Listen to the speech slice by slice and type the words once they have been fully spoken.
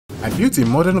I built a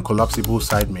modern collapsible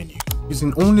side menu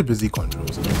using only basic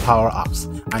controls in PowerApps,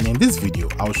 and in this video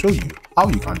I'll show you how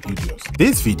you can build yours.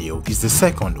 This video is the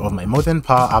second of my modern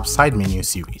PowerApps side menu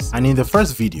series, and in the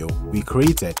first video we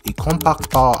created a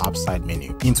compact PowerApps side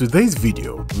menu. In today's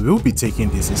video we will be taking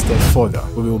this a step further.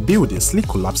 We will build a sleek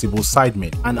collapsible side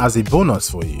menu, and as a bonus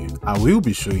for you I will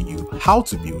be showing you how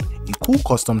to build a cool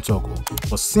custom toggle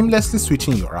for seamlessly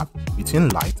switching your app between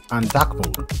light and dark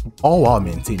mode, all while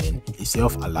maintaining a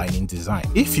self-aligning design.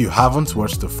 If you haven't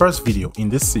watched the first video in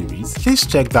this series, please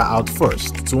check that out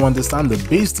first to understand the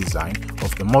base design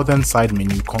of the modern side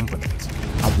menu component.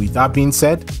 And with that being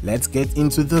said, let's get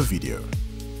into the video.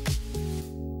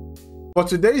 For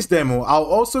today's demo, I'll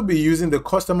also be using the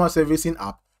customer servicing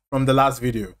app from the last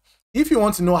video. If you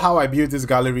want to know how I built this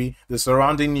gallery, the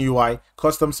surrounding UI,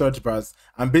 custom search bars,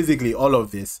 and basically all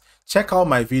of this, check out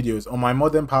my videos on my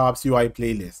modern PowerApps UI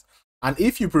playlist. And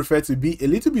if you prefer to be a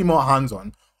little bit more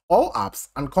hands-on, all apps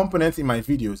and components in my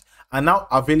videos are now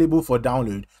available for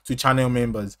download to channel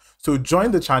members. So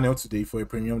join the channel today for a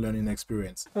premium learning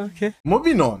experience. Okay.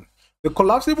 Moving on, the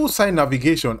collapsible side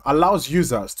navigation allows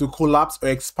users to collapse or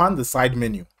expand the side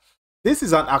menu. This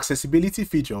is an accessibility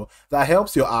feature that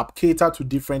helps your app cater to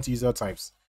different user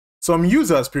types. Some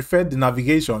users prefer the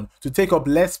navigation to take up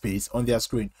less space on their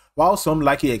screen, while some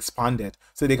like it expanded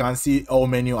so they can see all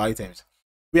menu items.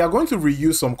 We are going to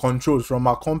reuse some controls from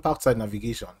our compact side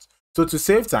navigations. So to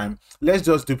save time, let's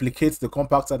just duplicate the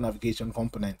compact side navigation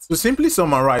component. To simply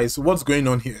summarize what's going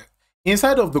on here,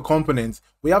 inside of the component,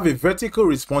 we have a vertical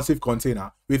responsive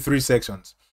container with 3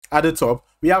 sections. At the top,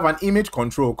 we have an image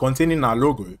control containing our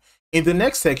logo. In the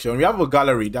next section, we have a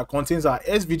gallery that contains our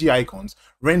SVG icons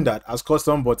rendered as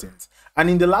custom buttons. And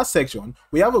in the last section,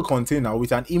 we have a container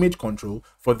with an image control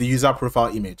for the user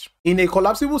profile image. In a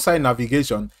collapsible side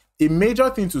navigation, a major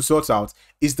thing to sort out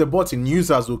is the button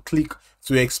users will click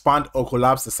to expand or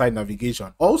collapse the side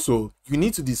navigation. Also, you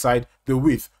need to decide the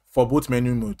width for both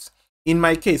menu modes. In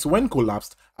my case, when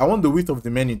collapsed, I want the width of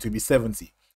the menu to be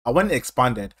 70. And when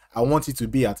expanded, I want it to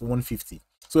be at 150.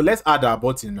 So let's add our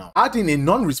button now. Add in a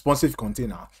non-responsive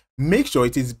container. Make sure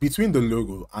it is between the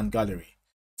logo and gallery.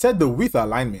 Set the width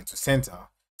alignment to center.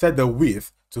 Set the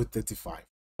width to 35.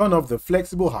 Turn off the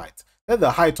flexible height. Set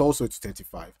the height also to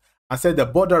 35. And set the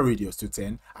border radius to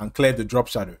 10 and clear the drop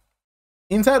shadow.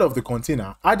 Inside of the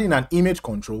container, add in an image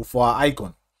control for our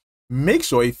icon. Make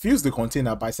sure it fills the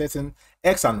container by setting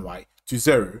X and Y to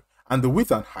 0 and the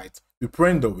width and height to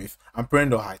parent width and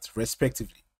parent height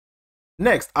respectively.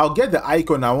 Next, I'll get the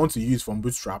icon I want to use from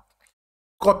Bootstrap,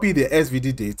 copy the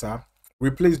SVG data,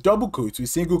 replace double quotes with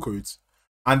single quotes,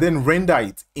 and then render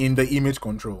it in the image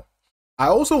control. I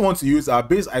also want to use our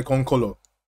base icon color.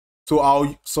 So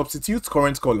I'll substitute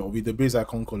current color with the base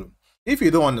icon color. If you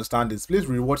don't understand this, please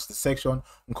rewatch the section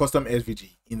on custom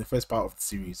SVG in the first part of the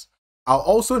series. I'll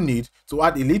also need to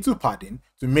add a little padding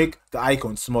to make the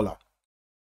icon smaller.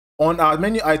 On our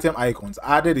menu item icons,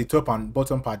 I added a top and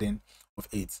bottom padding of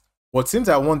 8. But since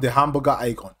I want the hamburger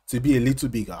icon to be a little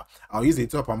bigger, I'll use a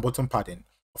top and bottom padding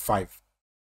of 5.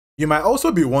 You might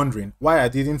also be wondering why I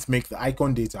didn't make the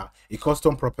icon data a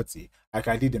custom property like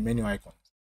I did the menu icons.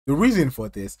 The reason for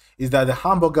this is that the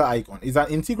hamburger icon is an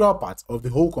integral part of the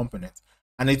whole component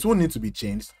and it won't need to be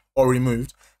changed or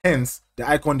removed, hence the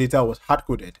icon data was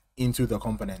hard-coded into the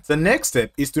component. The next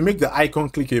step is to make the icon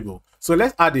clickable, so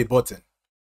let's add a button.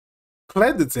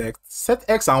 Clear the text, set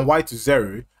X and Y to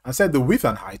 0 and set the width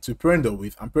and height to parent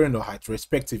width and parent height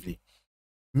respectively.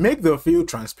 Make the field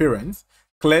transparent,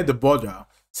 clear the border,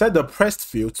 set the pressed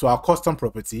field to our custom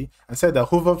property and set the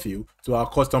hover field to our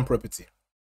custom property.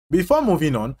 Before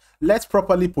moving on, let's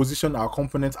properly position our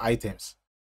component items.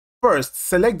 First,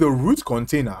 select the root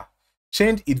container,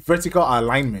 change its vertical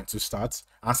alignment to start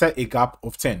and set a gap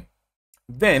of 10.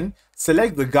 Then,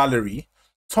 select the gallery,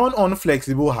 turn on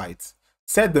flexible height,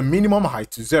 set the minimum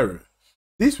height to 0.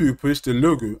 This will push the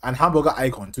logo and hamburger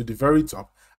icon to the very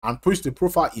top and push the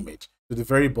profile image to the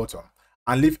very bottom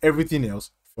and leave everything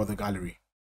else for the gallery.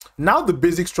 Now the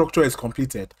basic structure is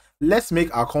completed, let's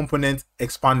make our component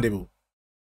expandable.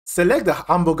 Select the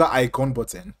hamburger icon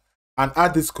button and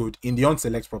add this code in the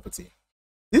onSelect property.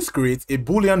 This creates a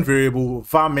boolean variable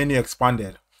var menu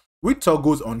expanded, which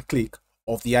toggles on click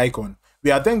of the icon.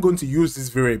 We are then going to use this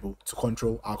variable to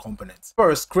control our component.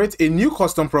 First, create a new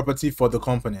custom property for the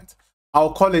component.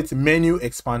 I'll call it menu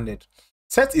expanded.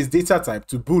 Set its data type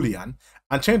to boolean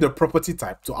and change the property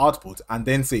type to output and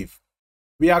then save.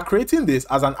 We are creating this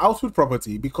as an output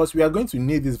property because we are going to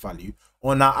need this value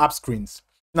on our app screens.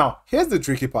 Now, here's the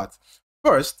tricky part.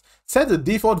 First, set the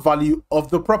default value of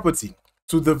the property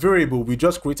to the variable we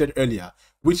just created earlier,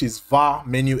 which is var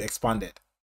menu expanded.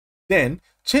 Then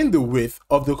change the width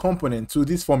of the component to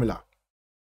this formula.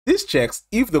 This checks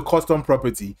if the custom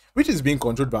property, which is being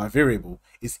controlled by a variable,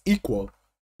 is equal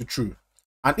to true.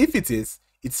 And if it is,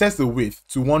 it sets the width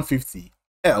to 150,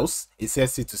 else it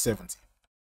sets it to 70.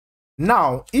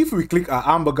 Now, if we click our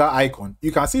hamburger icon,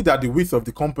 you can see that the width of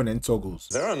the component toggles.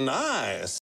 Very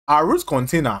nice. Our root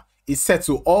container is set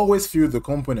to always fill the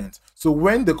component, so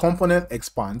when the component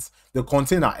expands, the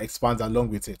container expands along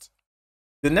with it.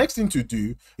 The next thing to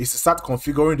do is to start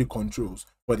configuring the controls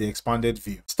for the expanded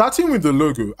view. Starting with the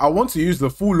logo, I want to use the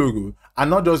full logo and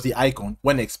not just the icon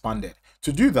when expanded.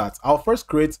 To do that, I'll first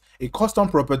create a custom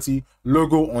property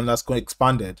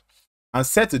logo_expanded and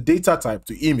set the data type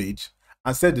to image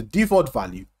and set the default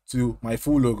value to my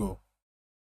full logo.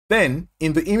 Then,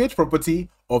 in the image property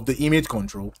of the image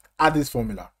control, add this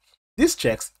formula. This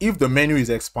checks if the menu is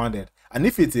expanded, and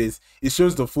if it is, it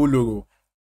shows the full logo,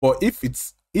 but if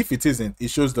it isn't, it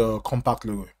shows the compact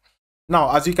logo.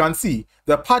 Now, as you can see,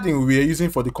 the padding we are using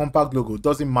for the compact logo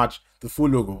doesn't match the full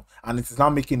logo, and it is now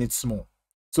making it small.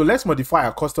 So let's modify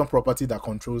a custom property that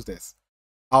controls this.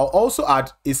 I'll also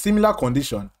add a similar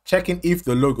condition, checking if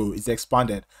the logo is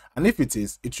expanded, and if it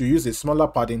is, it should use a smaller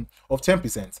padding of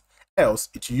 10%, else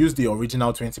it should use the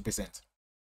original 20%.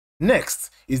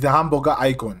 Next is the hamburger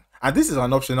icon, and this is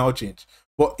an optional change,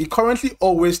 but it currently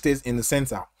always stays in the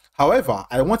center. However,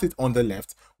 I want it on the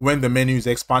left when the menu is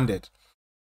expanded,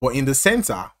 but in the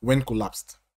center when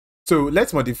collapsed. So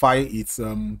let's modify its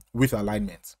width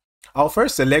alignment. I'll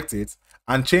first select it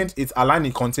and change its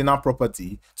aligning container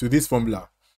property to this formula.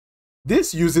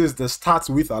 This uses the start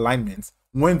width alignment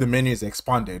when the menu is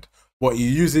expanded, but it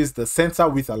uses the center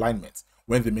width alignment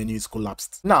when the menu is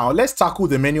collapsed. Now let's tackle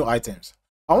the menu items.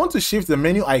 I want to shift the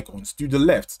menu icons to the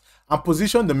left and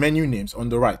position the menu names on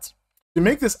the right. To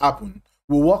make this happen,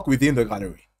 we'll work within the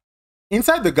gallery.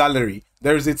 Inside the gallery,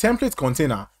 there is a template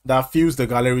container that fills the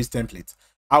gallery's template,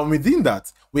 and within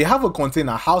that, we have a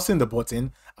container housing the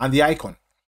button and the icon.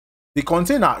 The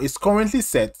container is currently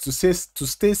set to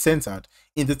stay centered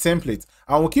in the template,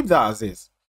 and we'll keep that as is.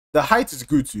 The height is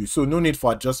good too, so no need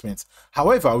for adjustments.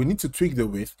 However, we need to tweak the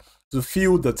width to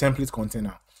fill the template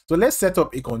container. So let's set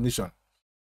up a condition.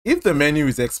 If the menu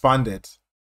is expanded,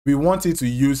 we want it to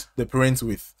use the parent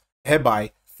width,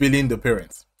 hereby filling the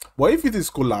parent. But if it is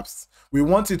collapsed, we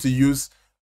want it to use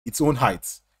its own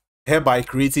height, hereby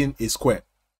creating a square.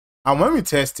 And when we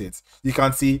test it, you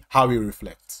can see how it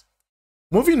reflects.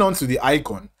 Moving on to the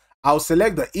icon, I'll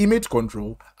select the image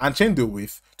control and change the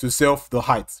width to self the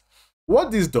height.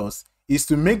 What this does is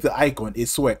to make the icon a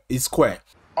square,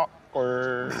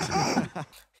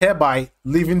 hereby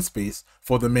leaving space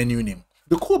for the menu name.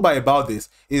 The cool part about this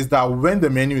is that when the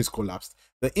menu is collapsed,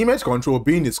 the image control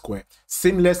being a square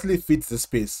seamlessly fits the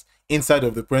space inside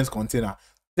of the parent container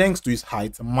thanks to its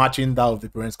height matching that of the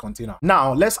parent container.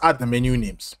 Now let's add the menu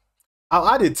names. I'll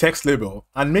add a text label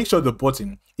and make sure the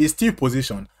button is still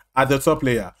positioned at the top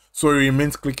layer so it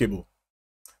remains clickable.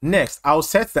 Next, I'll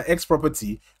set the X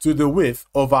property to the width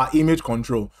of our image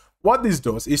control. What this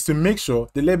does is to make sure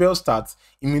the label starts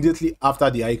immediately after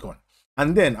the icon.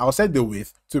 And then I'll set the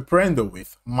width to parent the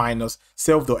width minus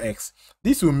self.x.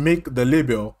 This will make the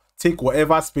label take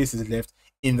whatever space is left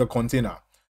in the container.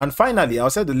 And finally, I'll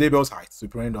set the label's height to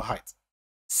parent the height.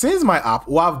 Since my app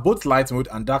will have both light mode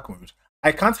and dark mode,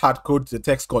 I can't hard code the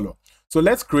text color. So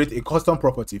let's create a custom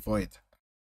property for it.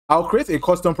 I'll create a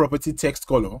custom property text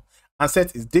color and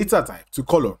set its data type to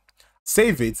color,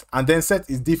 save it, and then set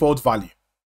its default value.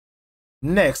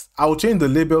 Next, I'll change the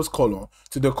label's color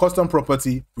to the custom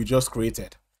property we just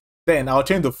created. Then I'll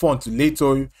change the font to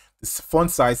Lato, the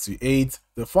font size to 8,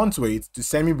 the font weight to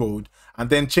semi-bold, and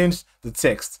then change the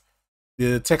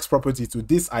text property to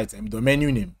this item, the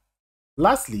menu name.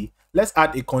 Lastly, let's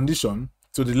add a condition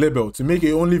to the label to make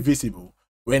it only visible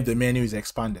when the menu is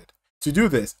expanded. To do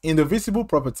this, in the visible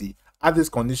property, add this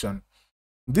condition.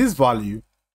 This value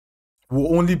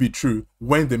will only be true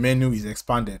when the menu is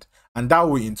expanded, and that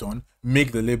will in turn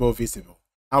make the label visible.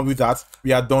 And with that,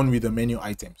 we are done with the menu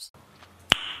items.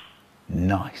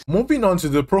 Nice. Moving on to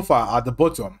the profile at the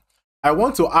bottom, I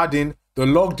want to add in the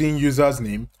logged in user's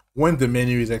name when the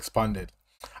menu is expanded.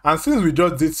 And since we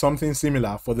just did something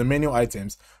similar for the menu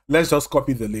items, let's just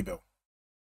copy the label.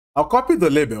 I'll copy the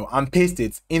label and paste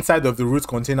it inside of the root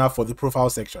container for the profile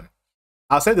section.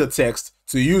 I'll set the text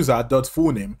to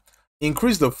user.fullname,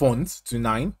 increase the font to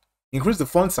 9, increase the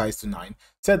font size to 9,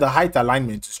 set the height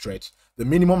alignment to stretch, the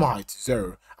minimum height to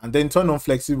 0, and then turn on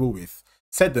flexible width,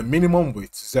 set the minimum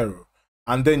width to 0,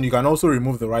 and then you can also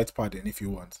remove the right padding if you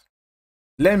want.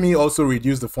 Let me also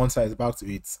reduce the font size back to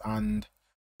 8, and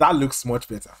that looks much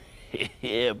better.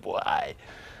 Yeah, boy.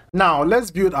 Now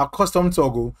let's build a custom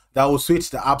toggle that will switch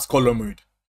the app's color mode.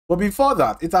 But before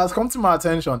that, it has come to my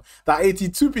attention that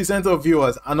 82% of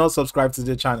viewers are not subscribed to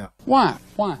the channel. Why?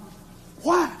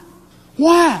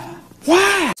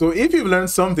 So if you've learned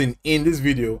something in this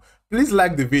video, please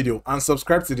like the video and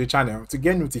subscribe to the channel to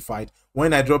get notified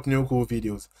when I drop new cool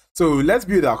videos. So let's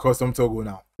build our custom toggle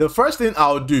now. The first thing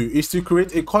I'll do is to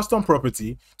create a custom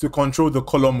property to control the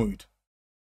color mode.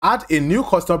 Add a new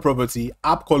custom property,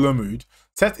 app color mode,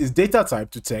 set its data type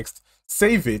to text,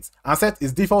 save it, and set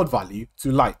its default value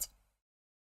to light.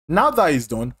 Now that is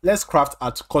done, let's craft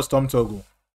our custom toggle.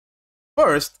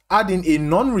 First, add in a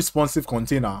non-responsive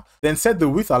container, then set the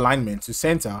width alignment to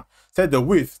center, set the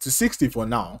width to 60 for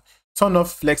now, turn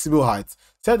off flexible height,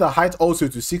 set the height also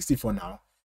to 60 for now,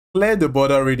 clear the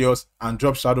border radius and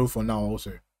drop shadow for now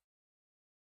also.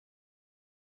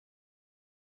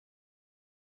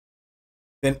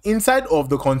 Then inside of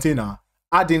the container,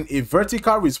 add in a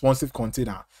vertical responsive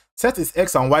container, set its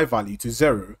X and Y value to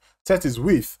 0, set its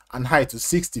width and height to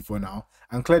 60 for now,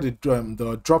 and clear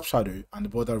the drop shadow and the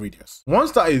border radius.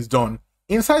 Once that is done,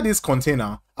 inside this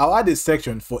container, I'll add a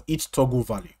section for each toggle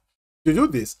value. To do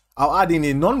this, I'll add in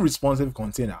a non-responsive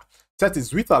container, set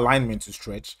its width alignment to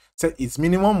stretch, set its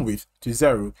minimum width to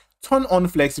 0, turn on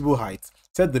flexible height,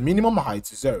 set the minimum height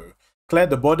to 0, clear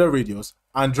the border radius,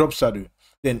 and drop shadow.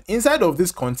 Then inside of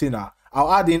this container,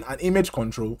 I'll add in an image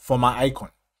control for my icon.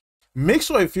 Make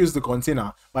sure it fills the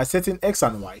container by setting X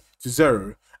and Y to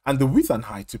 0 and the width and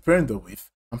height to parent the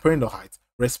width and parent the height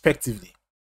respectively.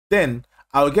 Then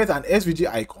I'll get an SVG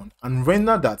icon and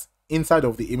render that inside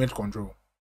of the image control.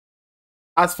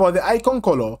 As for the icon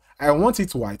color, I want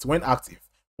it white when active,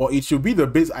 but it should be the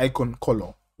base icon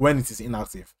color when it is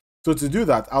inactive. So to do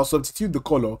that, I'll substitute the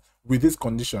color with this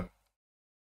condition.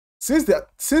 Since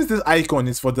this icon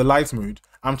is for the light mode,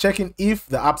 I'm checking if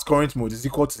the app's current mode is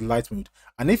equal to the light mode,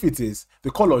 and if it is, the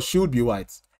color should be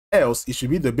white, else it should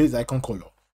be the base icon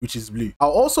color, which is blue. I'll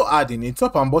also add in a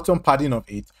top and bottom padding of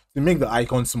 8 to make the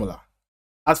icon smaller.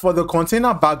 As for the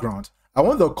container background, I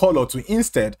want the color to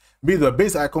instead be the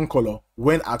base icon color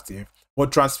when active,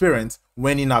 but transparent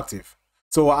when inactive.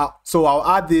 So I'll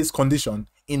add this condition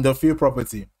in the fill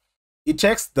property. It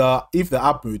checks if the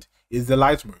app mode is the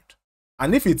light mode.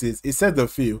 And if it is, it sets the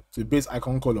fill to base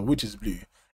icon color, which is blue,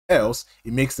 else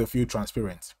it makes the fill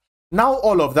transparent. Now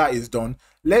all of that is done,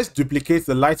 let's duplicate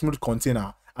the light mode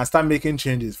container and start making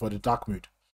changes for the dark mode.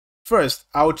 First,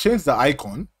 I'll change the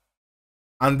icon,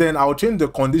 and then I'll change the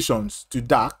conditions to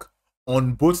dark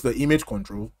on both the image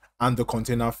control and the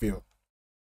container fill.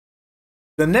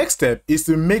 The next step is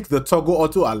to make the toggle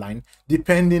auto-align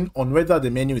depending on whether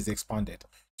the menu is expanded.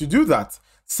 To do that,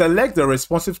 select the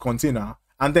responsive container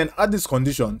and then add this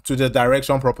condition to the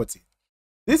direction property.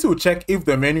 This will check if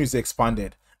the menu is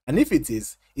expanded, and if it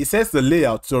is, it sets the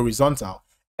layout to horizontal,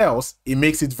 else it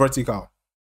makes it vertical.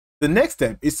 The next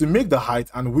step is to make the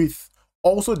height and width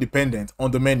also dependent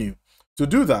on the menu. To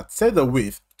do that, set the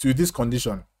width to this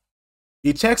condition.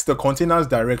 It checks the container's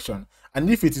direction, and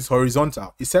if it is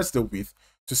horizontal, it sets the width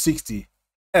to 60,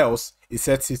 else it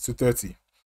sets it to 30.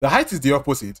 The height is the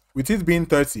opposite, with it being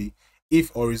 30 if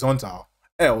horizontal,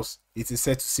 else it is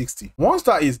set to 60. Once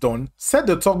that is done, set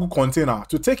the toggle container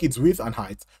to take its width and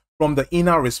height from the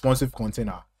inner responsive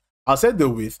container. I'll set the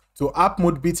width to app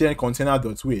mode btn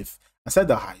container.width and set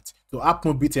the height to app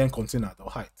mode btn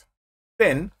container.height.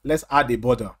 Then let's add a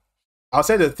border. I'll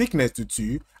set the thickness to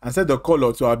 2 and set the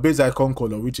color to our base icon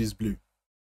color, which is blue.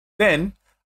 Then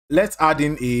let's add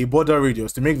in a border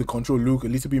radius to make the control look a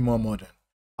little bit more modern.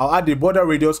 I'll add a border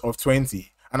radius of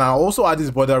 20, and I'll also add this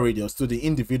border radius to the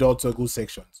individual toggle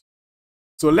sections.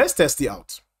 So let's test it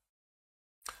out.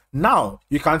 Now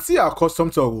you can see our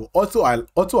custom toggle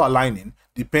auto-aligning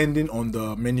depending on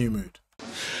the menu mode.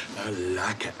 I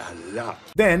like it a lot.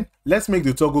 Then let's make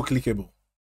the toggle clickable.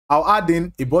 I'll add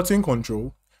in a button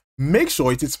control. Make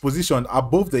sure it is positioned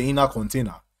above the inner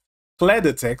container. Clear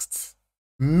the text.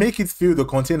 Make it fill the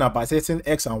container by setting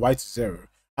X and Y to 0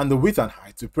 and the width and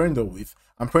height to parent the width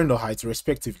and parent the height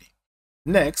respectively.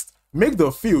 Next, make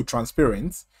the fill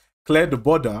transparent. Clear the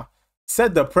border.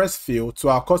 Set the press fill to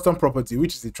our custom property,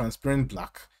 which is the transparent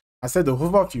black, and set the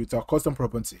hover fill to our custom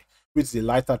property, which is the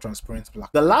lighter transparent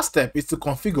black. The last step is to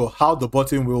configure how the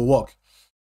button will work.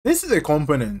 This is a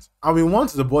component, and we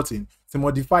want the button to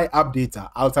modify app data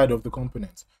outside of the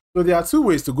component. So there are two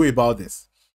ways to go about this.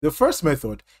 The first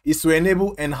method is to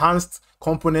enable enhanced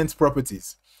component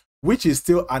properties, which is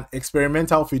still an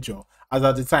experimental feature as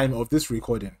at the time of this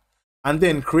recording, and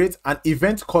then create an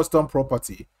event custom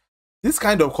property. This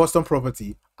kind of custom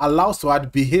property allows to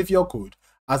add behavior code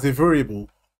as a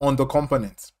variable on the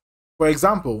component. For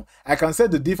example, I can set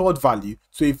the default value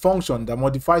to a function that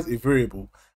modifies a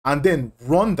variable and then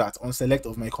run that on select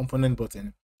of my component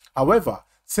button. However,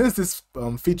 since this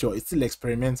feature is still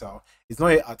experimental, it's not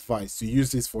yet advised to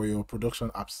use this for your production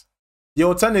apps. The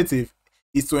alternative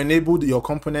is to enable your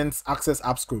component's access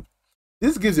app scope.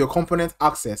 This gives your component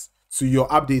access to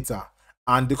your app data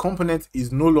and the component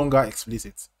is no longer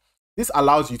explicit. This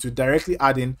allows you to directly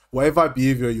add in whatever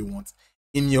behavior you want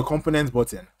in your component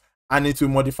button and it will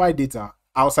modify data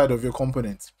outside of your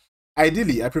component.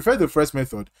 Ideally, I prefer the first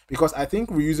method because I think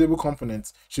reusable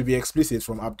components should be explicit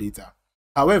from app data.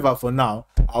 However, for now,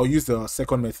 I'll use the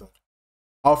second method.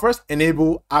 I'll first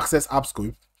enable access app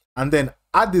scope and then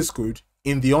add this code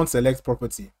in the onSelect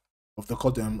property of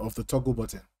the toggle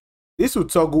button. This will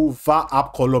toggle var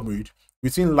app color mode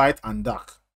between light and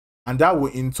dark, and that will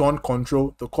in turn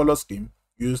control the color scheme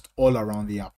used all around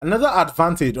the app. Another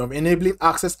advantage of enabling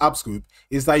access app scope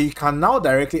is that you can now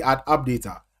directly add app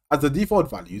data as the default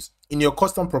values in your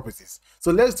custom properties. So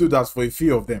let's do that for a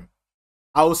few of them.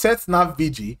 I will set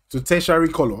navVG to tertiary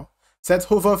color, set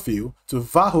hover fill to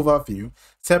var hover fill,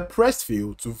 set press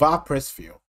fill to var press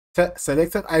fill, set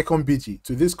selected icon BG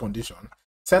to this condition,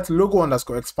 set logo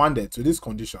underscore expanded to this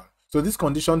condition. So this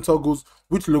condition toggles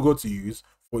which logo to use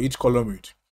for each color mode.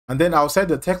 And then I'll set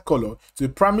the text color to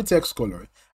primary text color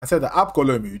and set the app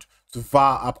color mode to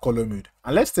var app color mode.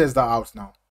 And let's test that out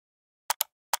now.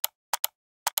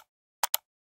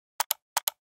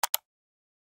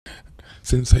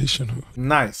 Sensational.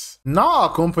 Nice. Now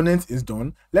our component is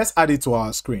done, let's add it to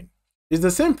our screen. It's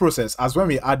the same process as when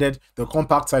we added the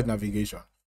compact site navigation.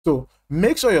 So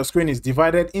make sure your screen is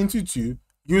divided into two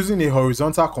using a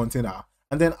horizontal container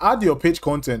and then add your page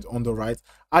content on the right,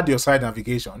 add your site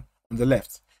navigation on the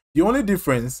left. The only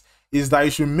difference is that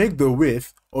you should make the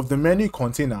width of the menu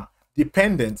container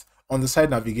dependent on the site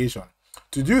navigation.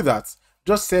 To do that,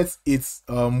 just set its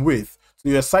width to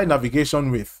your site navigation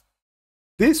width.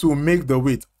 This will make the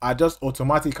width adjust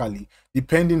automatically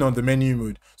depending on the menu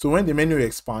mode. So when the menu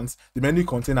expands, the menu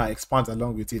container expands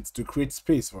along with it to create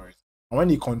space for it. And when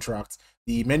it contracts,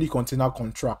 the menu container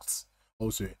contracts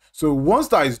also. So once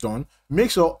that is done, make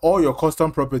sure all your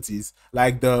custom properties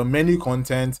like the menu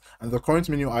content and the current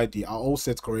menu ID are all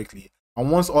set correctly. And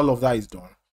once all of that is done,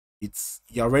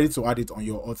 you're ready to add it on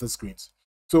your other screens.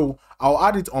 So I'll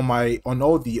add it on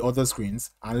all the other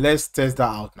screens and let's test that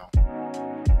out now.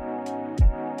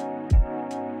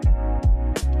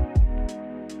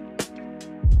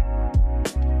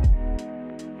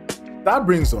 That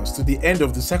brings us to the end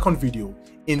of the second video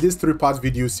in this 3-part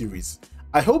video series.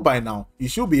 I hope by now you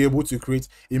should be able to create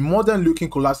a modern looking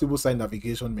collapsible site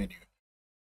navigation menu.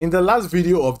 In the last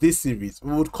video of this series,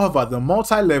 we would cover the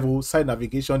multi-level site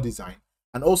navigation design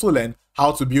and also learn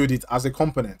how to build it as a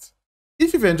component.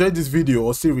 If you've enjoyed this video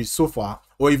or series so far,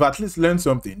 or you've at least learned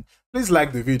something, please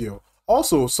like the video.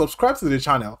 Also, subscribe to the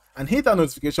channel and hit that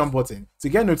notification button to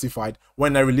get notified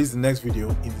when I release the next video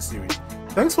in the series.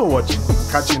 Thanks for watching, and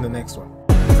catch you in the next one.